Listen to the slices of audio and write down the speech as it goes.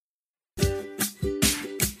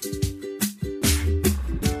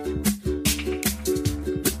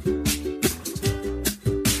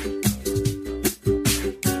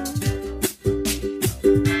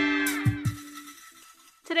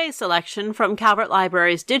selection from Calvert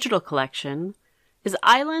Library's digital collection is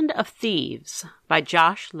Island of Thieves by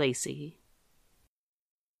Josh Lacey.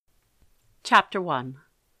 Chapter 1.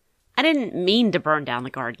 I didn't mean to burn down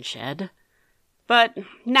the garden shed, but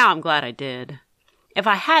now I'm glad I did. If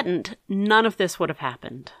I hadn't, none of this would have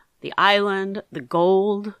happened. The island, the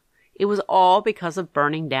gold, it was all because of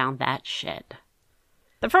burning down that shed.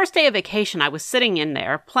 The first day of vacation, I was sitting in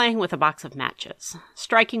there playing with a box of matches,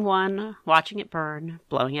 striking one, watching it burn,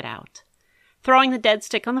 blowing it out, throwing the dead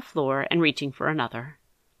stick on the floor, and reaching for another.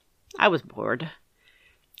 I was bored.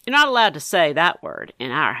 You're not allowed to say that word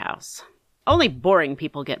in our house. Only boring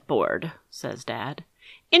people get bored, says Dad.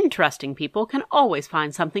 Interesting people can always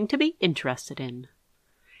find something to be interested in.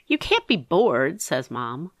 You can't be bored, says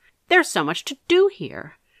Mom. There's so much to do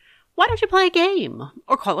here. Why don't you play a game,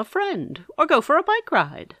 or call a friend, or go for a bike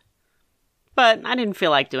ride? But I didn't feel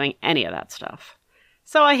like doing any of that stuff,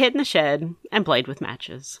 so I hid in the shed and played with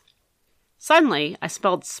matches. Suddenly, I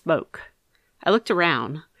smelled smoke. I looked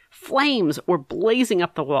around. Flames were blazing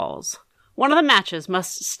up the walls. One of the matches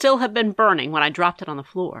must still have been burning when I dropped it on the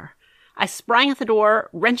floor. I sprang at the door,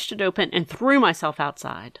 wrenched it open, and threw myself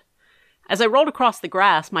outside. As I rolled across the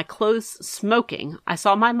grass, my clothes smoking, I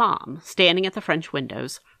saw my mom standing at the French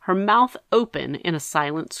windows, her mouth open in a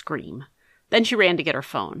silent scream. Then she ran to get her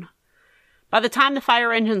phone. By the time the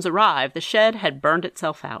fire engines arrived, the shed had burned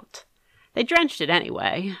itself out. They drenched it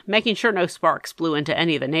anyway, making sure no sparks blew into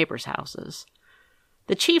any of the neighbors' houses.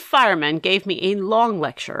 The chief fireman gave me a long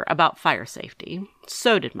lecture about fire safety.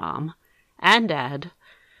 So did Mom. And Dad.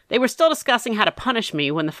 They were still discussing how to punish me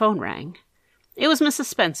when the phone rang. It was Mrs.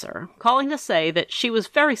 Spencer, calling to say that she was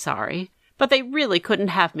very sorry, but they really couldn't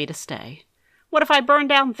have me to stay. What if I burned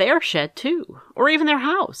down their shed, too? Or even their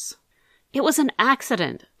house? It was an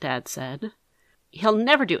accident, Dad said. He'll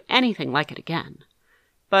never do anything like it again.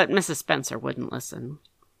 But Mrs. Spencer wouldn't listen.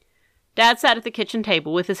 Dad sat at the kitchen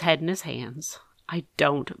table with his head in his hands. I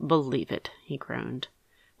don't believe it, he groaned.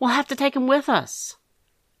 We'll have to take him with us.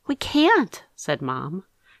 We can't, said Mom.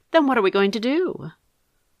 Then what are we going to do?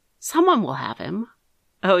 Someone will have him.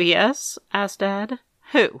 Oh, yes? Asked Dad.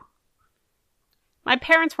 Who? My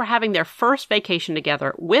parents were having their first vacation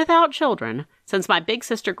together without children since my big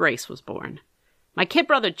sister Grace was born. My kid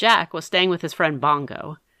brother Jack was staying with his friend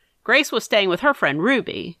Bongo. Grace was staying with her friend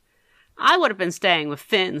Ruby. I would have been staying with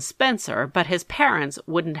Finn Spencer, but his parents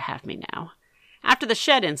wouldn't have me now. After the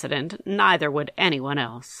shed incident, neither would anyone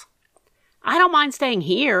else. I don't mind staying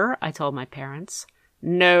here, I told my parents.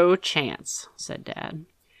 No chance, said Dad.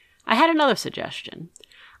 I had another suggestion.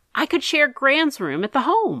 I could share Gran's room at the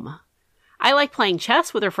home. I like playing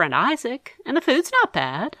chess with her friend Isaac, and the food's not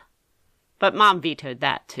bad. But Mom vetoed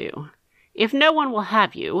that, too. If no one will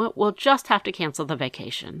have you, we'll just have to cancel the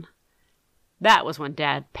vacation. That was when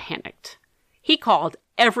Dad panicked. He called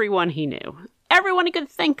everyone he knew, everyone he could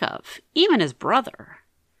think of, even his brother.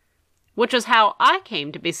 Which is how I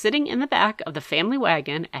came to be sitting in the back of the family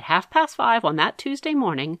wagon at 5:30 on that Tuesday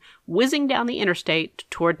morning, whizzing down the interstate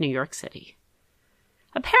toward New York City.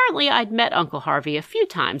 Apparently, I'd met Uncle Harvey a few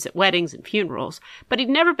times at weddings and funerals, but he'd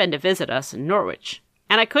never been to visit us in Norwich,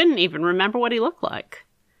 and I couldn't even remember what he looked like.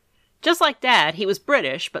 Just like Dad, he was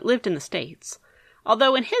British, but lived in the States,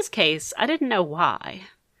 although in his case, I didn't know why.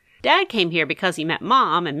 Dad came here because he met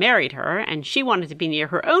Mom and married her, and she wanted to be near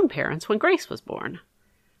her own parents when Grace was born.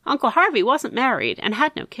 Uncle Harvey wasn't married and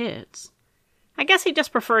had no kids. I guess he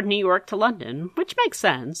just preferred New York to London, which makes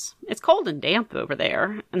sense. It's cold and damp over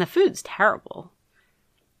there, and the food's terrible.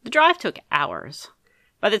 The drive took hours.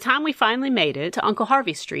 By the time we finally made it to Uncle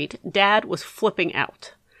Harvey Street, Dad was flipping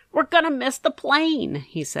out. We're gonna miss the plane,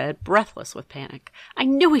 he said, breathless with panic. I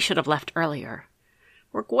knew we should have left earlier.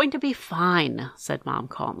 We're going to be fine, said Mom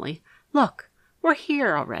calmly. Look, we're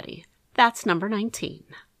here already. That's number 19.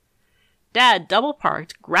 Dad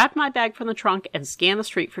double-parked, grabbed my bag from the trunk, and scanned the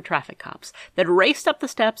street for traffic cops, then raced up the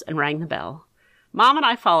steps and rang the bell. Mom and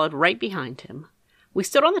I followed right behind him. We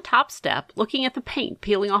stood on the top step, looking at the paint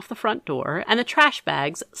peeling off the front door and the trash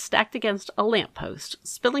bags stacked against a lamppost,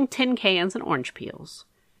 spilling tin cans and orange peels.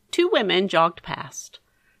 2 women jogged past.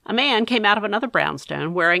 A man came out of another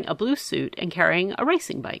brownstone wearing a blue suit and carrying a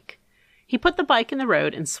racing bike. He put the bike in the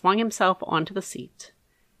road and swung himself onto the seat.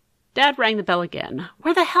 Dad rang the bell again.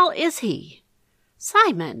 Where the hell is he?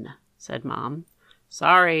 Simon, said Mom.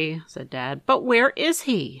 Sorry, said Dad, but where is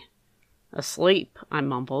he? Asleep, I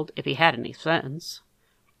mumbled, if he had any sense.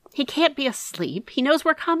 He can't be asleep. He knows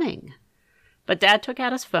we're coming. But Dad took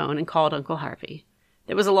out his phone and called Uncle Harvey.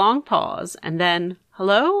 There was a long pause, and then,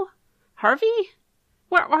 Hello? Harvey?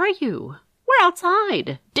 Where are you? We're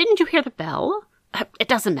outside. Didn't you hear the bell? It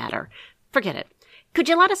doesn't matter. Forget it. Could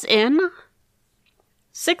you let us in?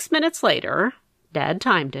 6 minutes later, Dad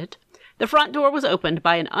timed it, the front door was opened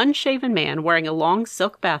by an unshaven man wearing a long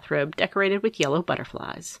silk bathrobe decorated with yellow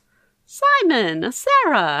butterflies. "Simon!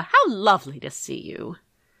 Sarah! How lovely to see you!"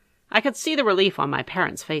 I could see the relief on my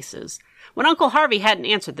parents' faces. When Uncle Harvey hadn't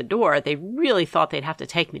answered the door, they really thought they'd have to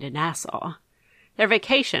take me to Nassau. Their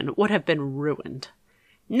vacation would have been ruined.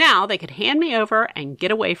 Now they could hand me over and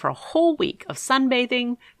get away for a whole week of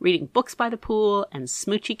sunbathing, reading books by the pool, and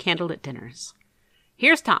smoochy candlelit dinners.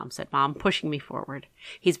 "Here's Tom," said Mom, pushing me forward.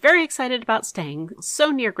 "He's very excited about staying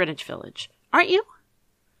so near Greenwich Village. Aren't you?"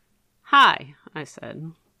 "Hi," I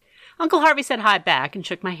said. Uncle Harvey said hi back and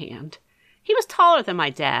shook my hand. He was taller than my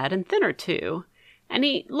dad and thinner too, and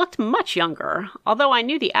he looked much younger, although I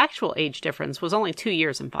knew the actual age difference was only 2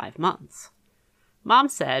 years and 5 months. Mom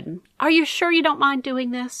said, "Are you sure you don't mind doing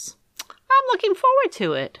this?" "I'm looking forward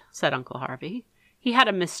to it," said Uncle Harvey. He had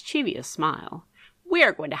a mischievous smile.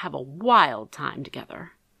 "We're going to have a wild time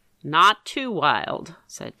together." "Not too wild,"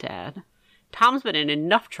 said Dad. "Tom's been in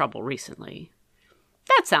enough trouble recently."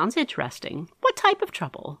 "That sounds interesting. What type of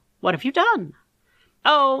trouble? What have you done?"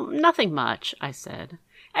 "Oh, nothing much," I said.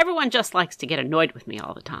 "Everyone just likes to get annoyed with me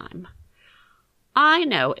all the time." "I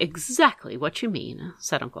know exactly what you mean,"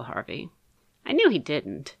 said Uncle Harvey. I knew he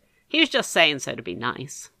didn't. He was just saying so to be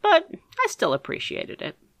nice, but I still appreciated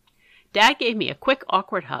it. Dad gave me a quick,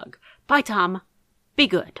 awkward hug. "Bye, Tom. Be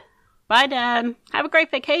good." "Bye, Dad. Have a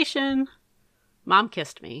great vacation." Mom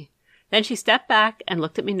kissed me. Then she stepped back and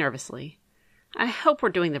looked at me nervously. "I hope we're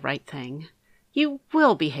doing the right thing. You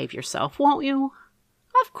will behave yourself, won't you?"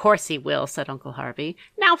 "Of course he will," said Uncle Harvey.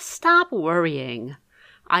 "Now stop worrying.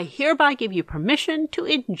 I hereby give you permission to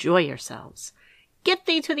enjoy yourselves. Get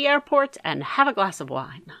thee to the airport and have a glass of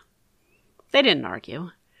wine." They didn't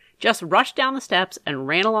argue, just rushed down the steps and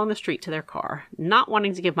ran along the street to their car, not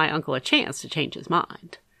wanting to give my uncle a chance to change his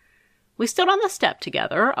mind. We stood on the step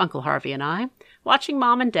together, Uncle Harvey and I, watching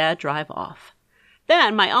Mom and Dad drive off.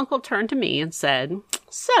 Then my uncle turned to me and said,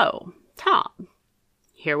 "So, Tom,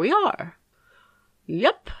 here we are."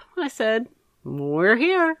 "Yep," I said. "We're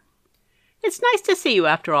here." "It's nice to see you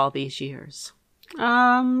after all these years."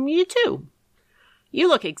 You too. You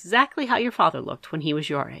look exactly how your father looked when he was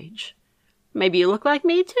your age. Maybe you look like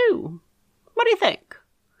me too. What do you think?"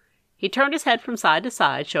 He turned his head from side to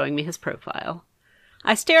side, showing me his profile.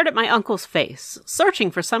 I stared at my uncle's face, searching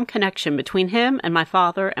for some connection between him and my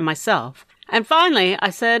father and myself, and finally I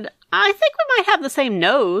said, "I think we might have the same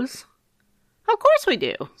nose." "Of course we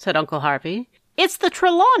do," said Uncle Harvey. "It's the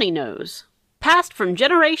Trelawney nose, passed from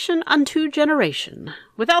generation unto generation.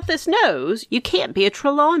 Without this nose, you can't be a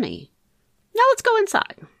Trelawney. Now let's go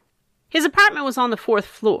inside." His apartment was on the 4th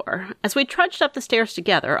floor. As we trudged up the stairs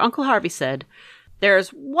together, Uncle Harvey said, "There's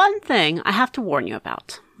one thing I have to warn you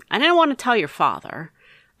about. I didn't want to tell your father.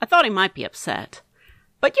 I thought he might be upset.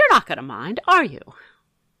 But you're not going to mind, are you?"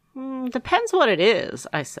 "Depends what it is,"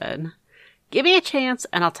 I said. "Give me a chance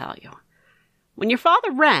and I'll tell you. When your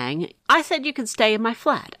father rang, I said you could stay in my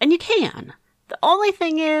flat, and you can. The only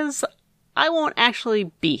thing is, I won't actually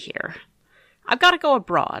be here. I've got to go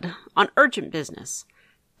abroad, on urgent business.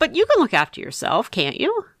 But you can look after yourself, can't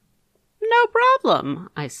you?" "No problem,"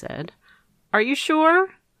 I said. "Are you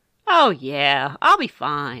sure?" "Oh, yeah, I'll be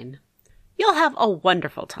fine. You'll have a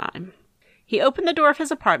wonderful time." He opened the door of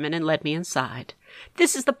his apartment and led me inside.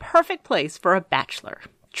 "This is the perfect place for a bachelor.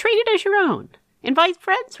 Treat it as your own. Invite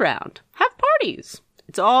friends round. Have parties.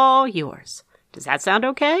 It's all yours. Does that sound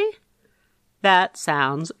okay?" "That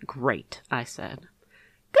sounds great," I said.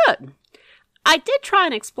 "Good. I did try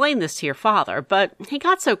and explain this to your father, but he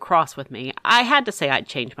got so cross with me, I had to say I'd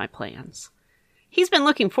change my plans." "He's been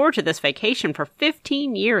looking forward to this vacation for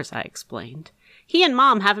 15 years, I explained. "He and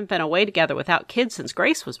Mom haven't been away together without kids since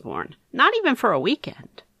Grace was born, not even for a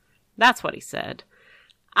weekend." "That's what he said.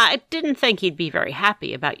 I didn't think he'd be very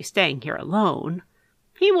happy about you staying here alone."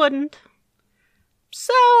 "He wouldn't."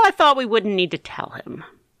 "So I thought we wouldn't need to tell him.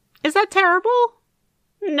 Is that terrible?"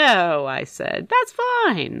 "No," I said. "That's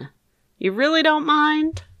fine. You really don't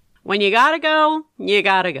mind? When you gotta go, you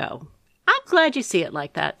gotta go." "I'm glad you see it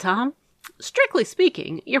like that, Tom. Strictly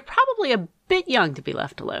speaking, you're probably a bit young to be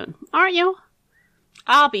left alone, aren't you?"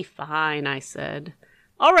 "I'll be fine," I said,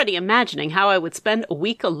 already imagining how I would spend a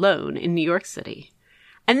week alone in New York City.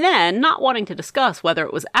 And then, not wanting to discuss whether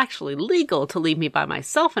it was actually legal to leave me by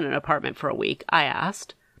myself in an apartment for a week, I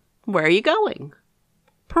asked, "Where are you going?"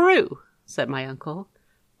 "Peru," said my uncle.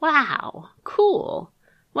 "Wow, cool.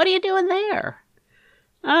 What are you doing there?"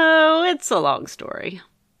 "Oh, it's a long story.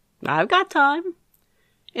 I've got time.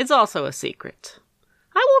 It's also a secret.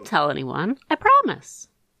 I won't tell anyone, I promise."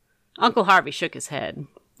 Uncle Harvey shook his head.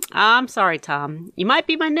 I'm sorry, Tom. You might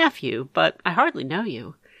be my nephew, but I hardly know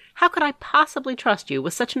you. How could I possibly trust you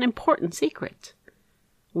with such an important secret?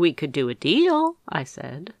 We could do a deal, I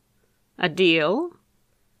said. A deal?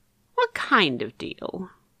 What kind of deal?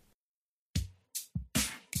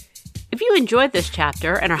 If you enjoyed this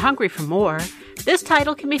chapter and are hungry for more, this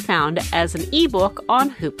title can be found as an ebook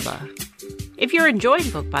on Hoopla. If you're enjoying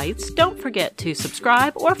Book Bites, don't forget to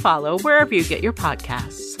subscribe or follow wherever you get your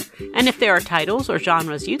podcasts. And if there are titles or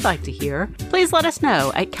genres you'd like to hear, please let us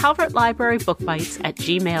know at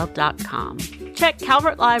calvertlibrarybookbites@gmail.com. Check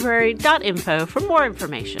calvertlibrary.info for more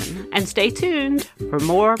information, and stay tuned for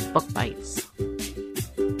more Book Bites.